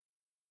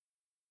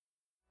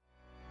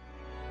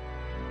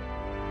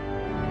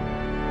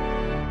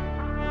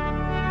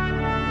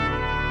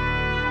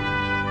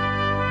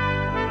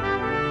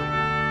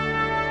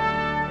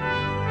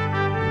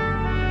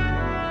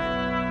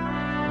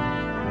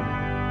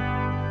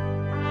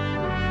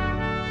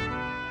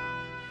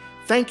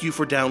Thank you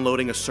for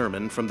downloading a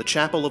sermon from the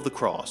Chapel of the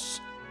Cross.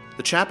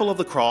 The Chapel of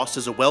the Cross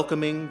is a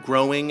welcoming,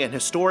 growing, and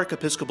historic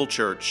Episcopal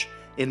church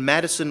in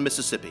Madison,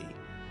 Mississippi.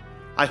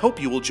 I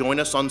hope you will join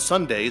us on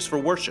Sundays for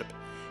worship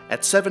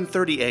at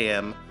 7:30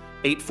 a.m.,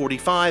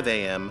 8:45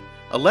 a.m.,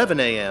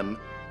 11 a.m.,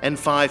 and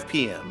 5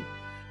 p.m.,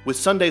 with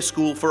Sunday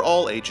school for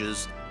all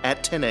ages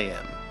at 10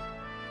 a.m.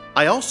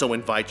 I also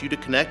invite you to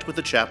connect with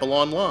the chapel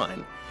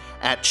online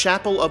at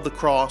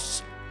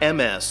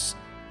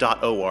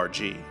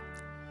chapelofthecrossms.org.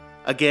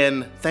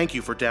 Again, thank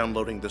you for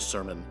downloading this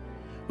sermon.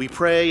 We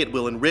pray it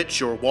will enrich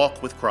your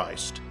walk with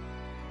Christ.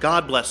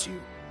 God bless you,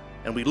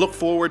 and we look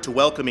forward to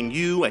welcoming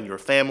you and your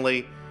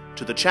family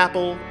to the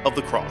Chapel of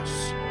the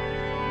Cross.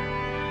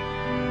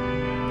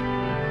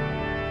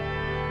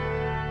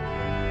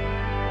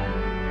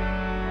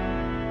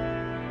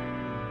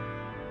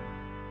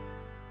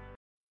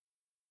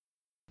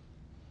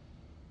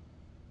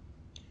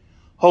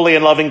 Holy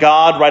and loving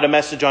God, write a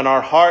message on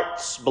our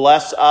hearts,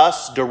 bless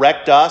us,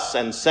 direct us,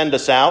 and send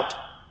us out,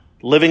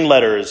 living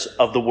letters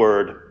of the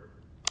Word.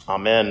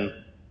 Amen.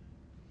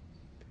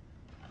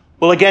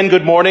 Well, again,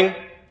 good morning.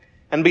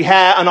 And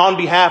on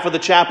behalf of the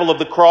Chapel of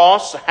the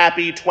Cross,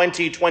 happy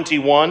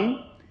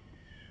 2021.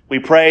 We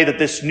pray that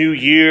this new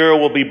year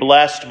will be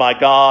blessed by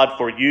God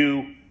for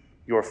you,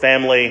 your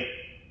family,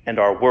 and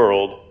our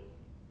world.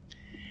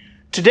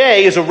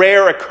 Today is a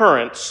rare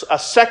occurrence, a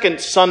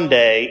second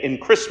Sunday in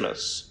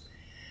Christmas.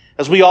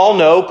 As we all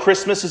know,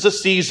 Christmas is a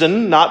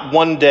season, not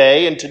one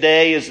day, and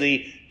today is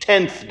the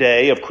 10th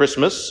day of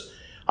Christmas.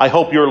 I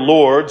hope your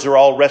lords are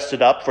all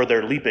rested up for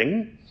their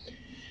leaping.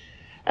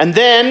 And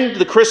then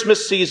the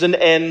Christmas season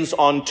ends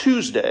on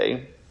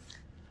Tuesday.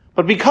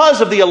 But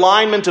because of the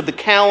alignment of the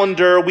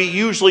calendar, we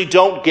usually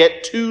don't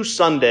get 2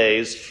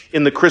 Sundays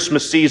in the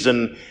Christmas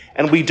season,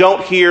 and we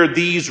don't hear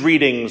these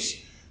readings,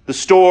 the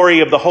story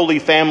of the Holy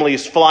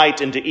Family's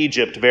flight into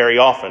Egypt, very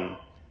often.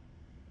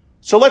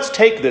 So let's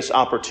take this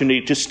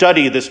opportunity to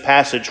study this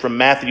passage from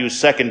Matthew's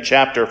 2nd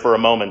chapter for a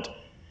moment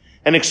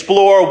and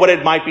explore what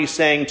it might be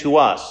saying to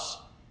us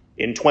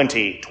in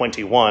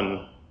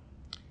 2021.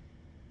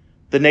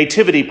 The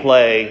nativity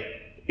play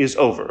is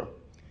over.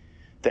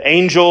 The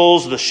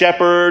angels, the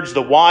shepherds,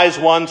 the wise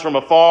ones from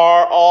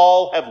afar,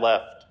 all have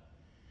left.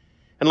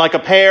 And like a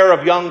pair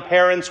of young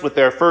parents with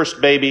their first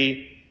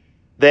baby,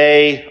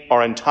 they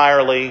are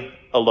entirely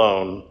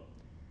alone.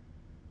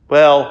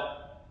 Well,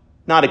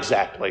 not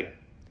exactly.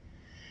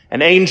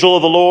 An angel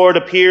of the Lord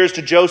appears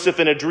to Joseph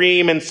in a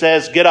dream and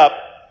says, "Get up,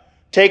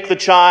 take the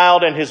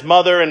child and his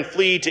mother and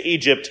flee to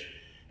Egypt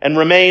and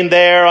remain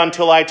there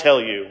until I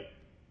tell you."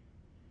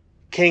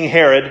 King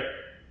Herod,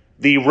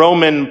 the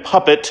Roman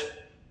puppet,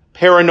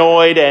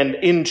 paranoid and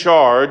in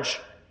charge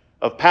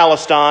of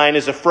Palestine,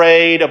 is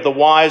afraid of the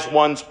wise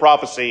one's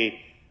prophecy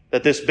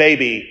that this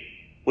baby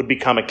would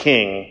become a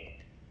king.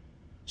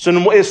 So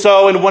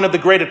in one of the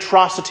great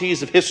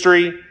atrocities of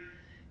history,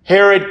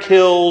 Herod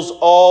kills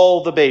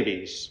all the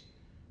babies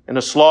in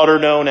a slaughter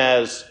known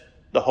as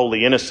the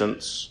Holy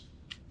Innocents.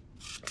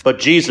 But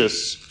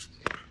Jesus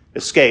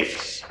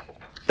escapes,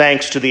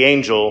 thanks to the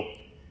angel,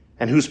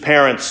 and whose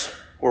parents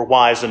were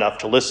wise enough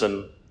to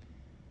listen.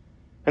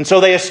 And so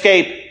they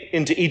escape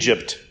into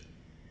Egypt.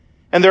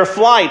 And their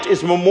flight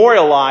is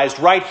memorialized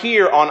right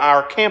here on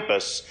our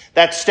campus.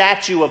 That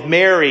statue of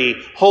Mary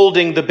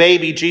holding the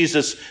baby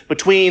Jesus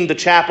between the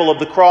Chapel of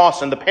the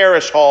Cross and the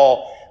parish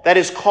hall, that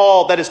is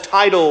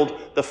titled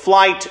The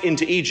Flight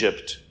into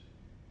Egypt.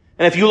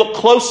 And if you look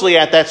closely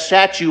at that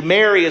statue,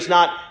 Mary is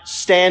not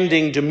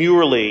standing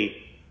demurely,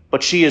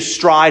 but she is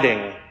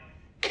striding,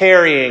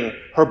 carrying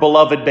her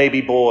beloved baby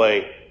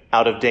boy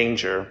out of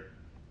danger.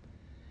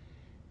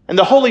 And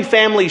the Holy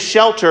Family's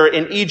shelter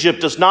in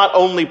Egypt does not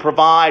only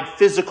provide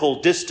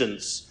physical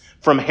distance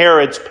from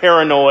Herod's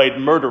paranoid,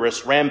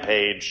 murderous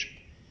rampage,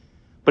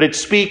 but it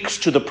speaks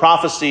to the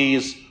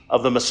prophecies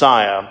of the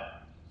Messiah.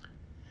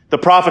 The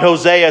prophet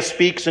Hosea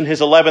speaks in his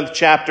 11th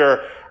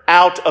chapter,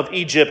 "Out of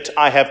Egypt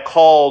I have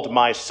called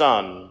my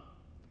son."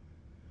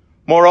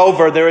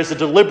 Moreover, there is a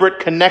deliberate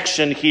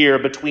connection here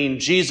between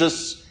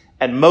Jesus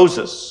and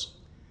Moses.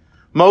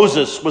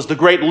 Moses was the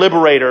great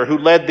liberator who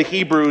led the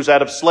Hebrews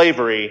out of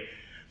slavery,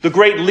 the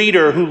great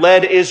leader who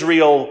led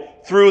Israel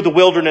through the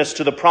wilderness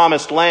to the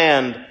promised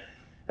land,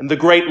 and the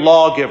great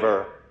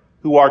lawgiver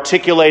who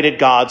articulated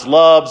God's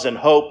loves and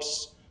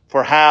hopes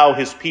for how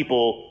his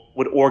people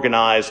would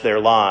organize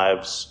their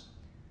lives.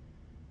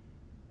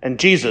 And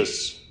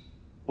Jesus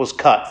was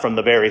cut from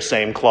the very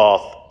same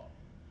cloth.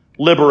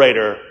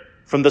 Liberator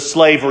from the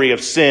slavery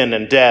of sin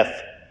and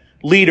death,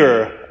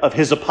 leader of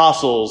his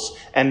apostles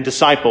and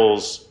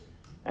disciples,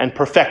 and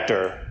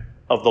perfecter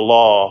of the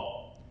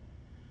law.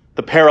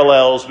 The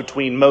parallels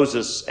between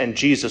Moses and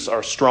Jesus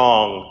are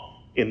strong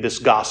in this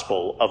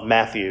Gospel of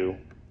Matthew.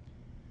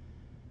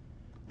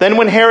 Then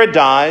when Herod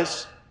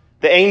dies,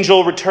 the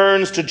angel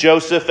returns to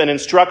Joseph and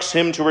instructs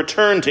him to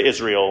return to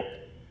Israel,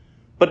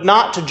 but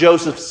not to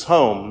Joseph's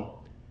home,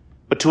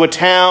 but to a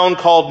town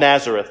called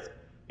Nazareth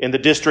in the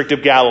district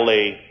of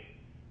Galilee,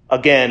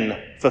 again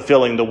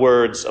fulfilling the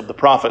words of the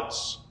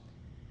prophets.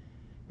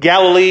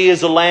 Galilee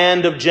is a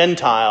land of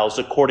Gentiles,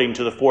 according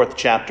to the 4th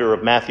chapter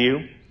of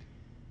Matthew.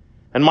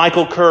 And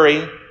Michael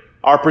Curry,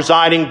 our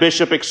presiding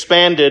bishop,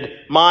 expanded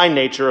my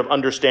nature of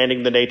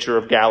understanding the nature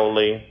of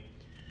Galilee.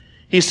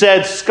 He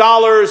said,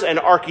 scholars and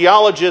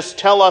archaeologists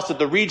tell us that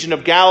the region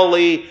of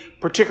Galilee,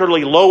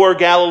 particularly Lower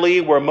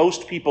Galilee, where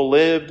most people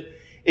lived,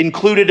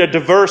 included a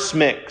diverse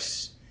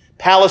mix.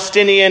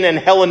 Palestinian and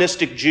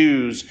Hellenistic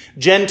Jews,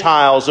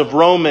 Gentiles of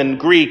Roman,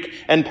 Greek,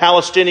 and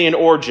Palestinian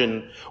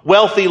origin,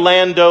 wealthy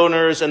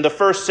landowners, and the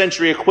first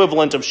century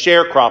equivalent of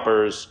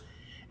sharecroppers.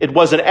 It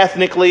was an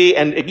ethnically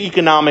and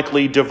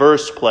economically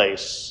diverse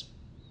place.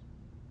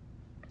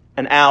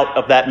 And out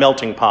of that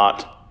melting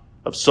pot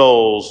of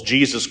souls,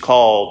 Jesus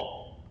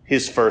called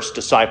his first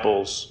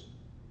disciples.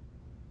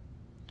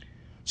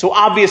 So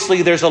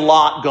obviously there's a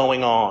lot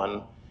going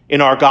on in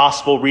our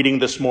gospel reading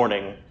this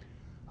morning.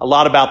 A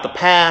lot about the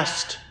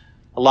past,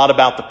 a lot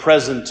about the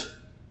present,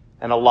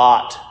 and a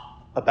lot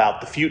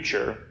about the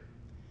future.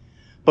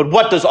 But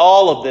what does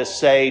all of this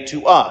say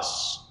to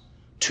us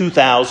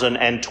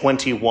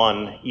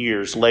 2021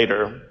 years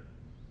later?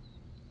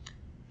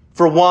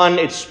 For one,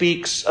 it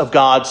speaks of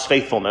God's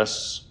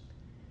faithfulness.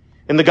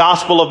 In the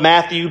Gospel of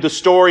Matthew, the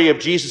story of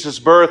Jesus'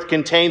 birth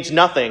contains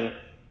nothing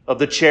of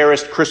the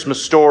cherished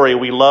Christmas story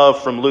we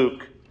love from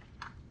Luke.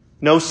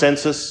 No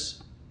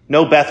census,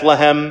 no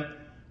Bethlehem,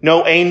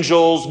 no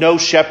angels, no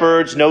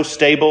shepherds, no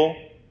stable.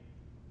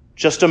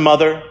 Just a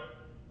mother,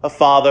 a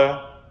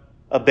father,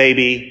 a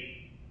baby,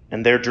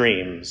 and their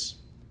dreams.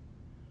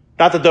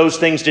 Not that those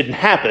things didn't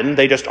happen,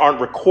 they just aren't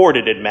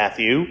recorded in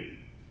Matthew.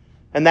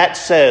 And that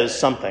says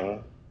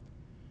something.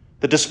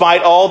 That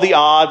despite all the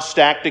odds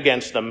stacked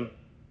against them,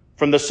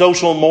 from the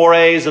social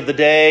mores of the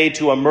day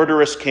to a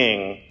murderous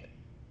king,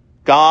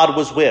 God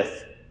was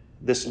with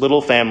this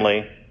little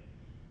family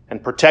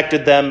and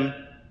protected them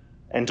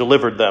and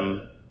delivered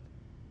them.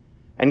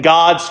 And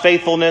God's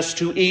faithfulness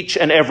to each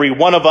and every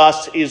one of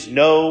us is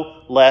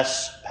no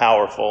less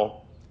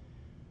powerful.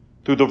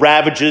 Through the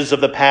ravages of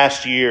the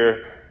past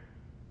year,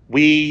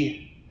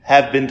 we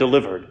have been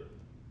delivered,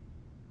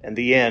 and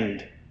the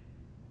end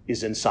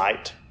is in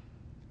sight.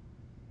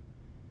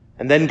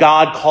 And then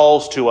God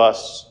calls to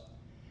us,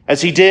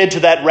 as he did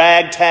to that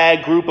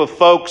ragtag group of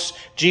folks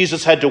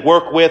Jesus had to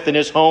work with in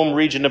his home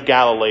region of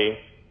Galilee.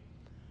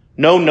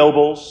 No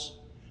nobles,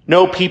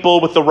 no people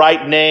with the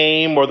right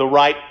name or the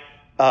right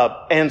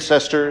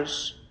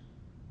ancestors,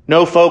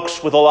 no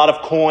folks with a lot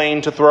of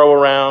coin to throw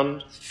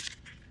around,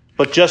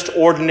 but just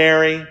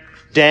ordinary,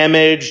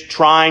 damaged,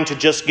 trying to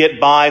just get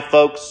by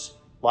folks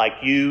like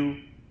you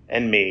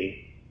and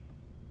me.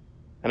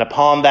 And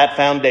upon that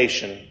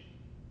foundation,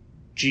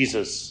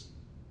 Jesus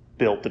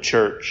built the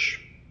church.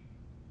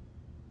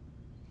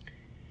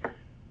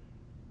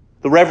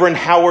 The Reverend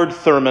Howard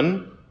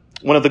Thurman,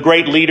 one of the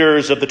great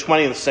leaders of the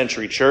 20th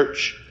century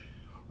church,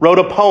 wrote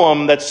a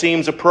poem that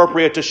seems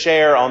appropriate to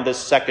share on this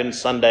second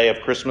Sunday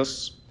of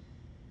Christmas.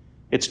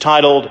 It's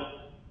titled,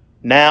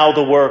 Now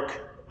the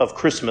Work of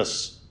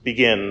Christmas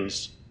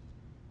Begins.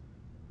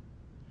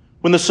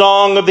 When the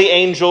song of the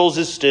angels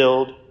is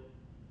stilled,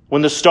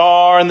 when the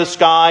star in the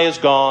sky is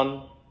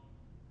gone,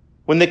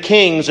 when the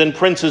kings and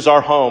princes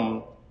are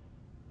home,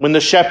 when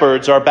the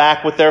shepherds are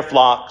back with their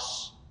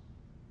flocks,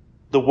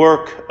 the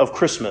work of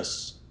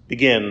Christmas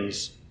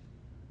begins.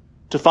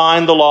 To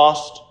find the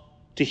lost,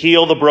 to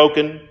heal the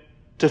broken,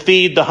 to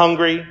feed the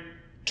hungry,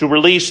 to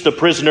release the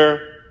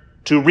prisoner,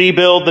 to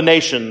rebuild the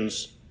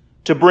nations,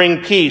 to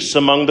bring peace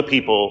among the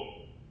people,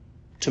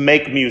 to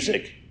make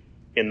music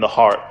in the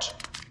heart.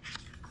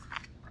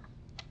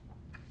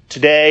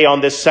 Today,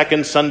 on this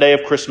second Sunday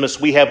of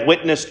Christmas, we have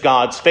witnessed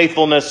God's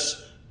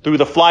faithfulness through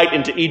the flight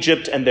into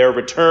Egypt and their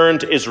return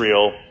to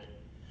Israel,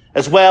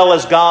 as well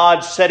as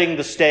God setting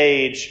the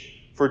stage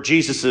for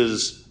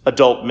Jesus'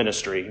 adult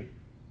ministry.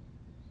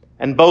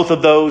 And both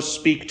of those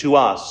speak to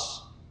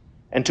us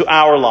and to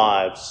our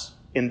lives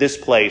in this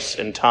place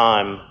and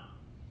time.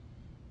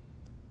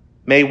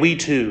 May we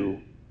too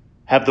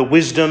have the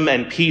wisdom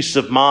and peace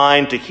of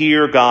mind to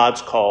hear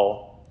God's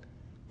call,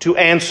 to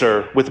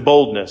answer with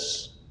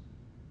boldness,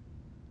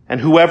 and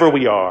whoever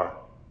we are,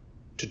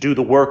 to do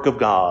the work of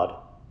God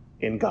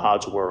in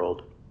God's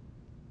world.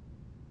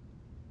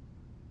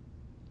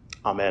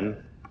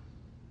 Amen.